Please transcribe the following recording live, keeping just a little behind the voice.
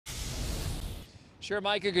Sure,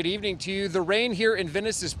 Micah, good evening to you. The rain here in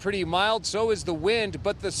Venice is pretty mild, so is the wind,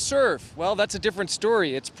 but the surf, well, that's a different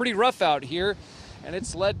story. It's pretty rough out here, and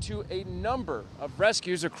it's led to a number of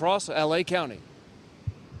rescues across LA County.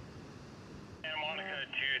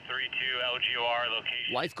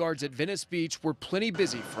 Lifeguards at Venice Beach were plenty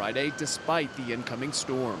busy Friday despite the incoming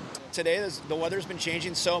storm. Today, the weather's been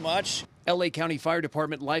changing so much. LA County Fire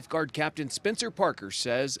Department lifeguard Captain Spencer Parker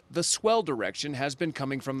says the swell direction has been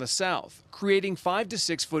coming from the south, creating 5 to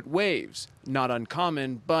 6 foot waves. Not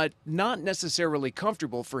uncommon, but not necessarily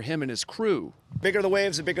comfortable for him and his crew. Bigger the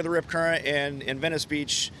waves, the bigger the rip current, and in Venice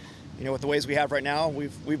Beach, you know, with the waves we have right now,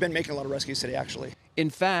 we've been making a lot of rescues today, actually. In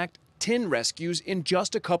fact, 10 rescues in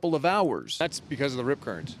just a couple of hours. That's because of the rip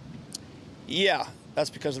currents. Yeah, that's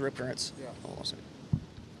because of the rip currents. Yeah. Hold on a second.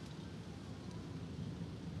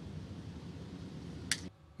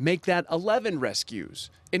 Make that 11 rescues,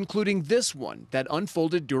 including this one that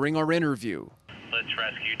unfolded during our interview. Let's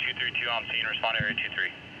rescue 232 on scene, respond area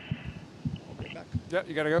 23. Yeah,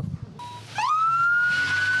 you gotta go.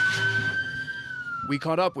 We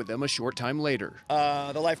caught up with them a short time later.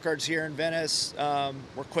 The lifeguards here in Venice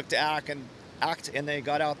were quick to act, and they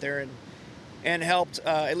got out there and helped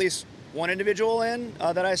at least one individual in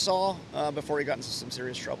that I saw before he got into some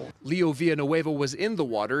serious trouble. Leo Villanueva was in the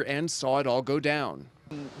water and saw it all go down.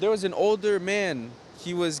 There was an older man.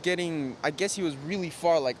 He was getting, I guess he was really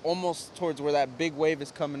far, like almost towards where that big wave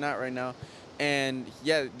is coming out right now. And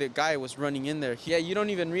yeah, the guy was running in there. Yeah, you don't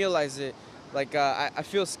even realize it. Like, I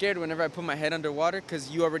feel scared whenever I put my head underwater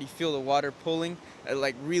because you already feel the water pulling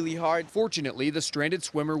like really hard. Fortunately, the stranded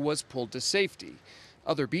swimmer was pulled to safety.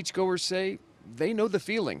 Other beachgoers say they know the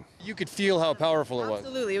feeling. You could feel how powerful it was.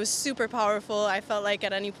 Absolutely, it was super powerful. I felt like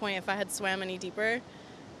at any point if I had swam any deeper,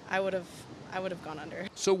 I would have gone under.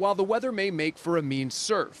 So while the weather may make for a mean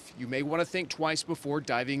surf, you may want to think twice before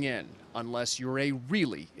diving in, unless you're a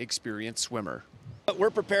really experienced swimmer. But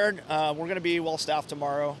we're prepared. We're going to be well staffed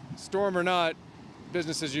tomorrow. Storm or not,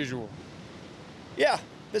 business as usual. Yeah,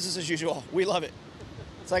 business as usual. We love it.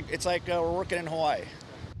 It's like we're working in Hawaii.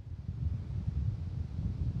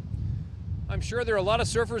 I'm sure there are a lot of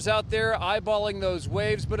surfers out there eyeballing those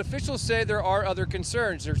waves, but officials say there are other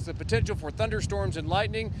concerns. There's the potential for thunderstorms and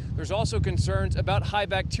lightning. There's also concerns about high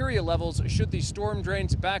bacteria levels should these storm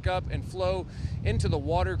drains back up and flow into the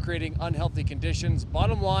water, creating unhealthy conditions.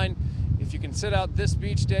 Bottom line, if you can sit out this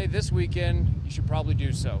beach day this weekend, you should probably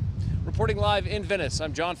do so. Reporting live in Venice,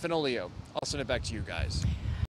 I'm Fenoglio. I'll send it back to you guys.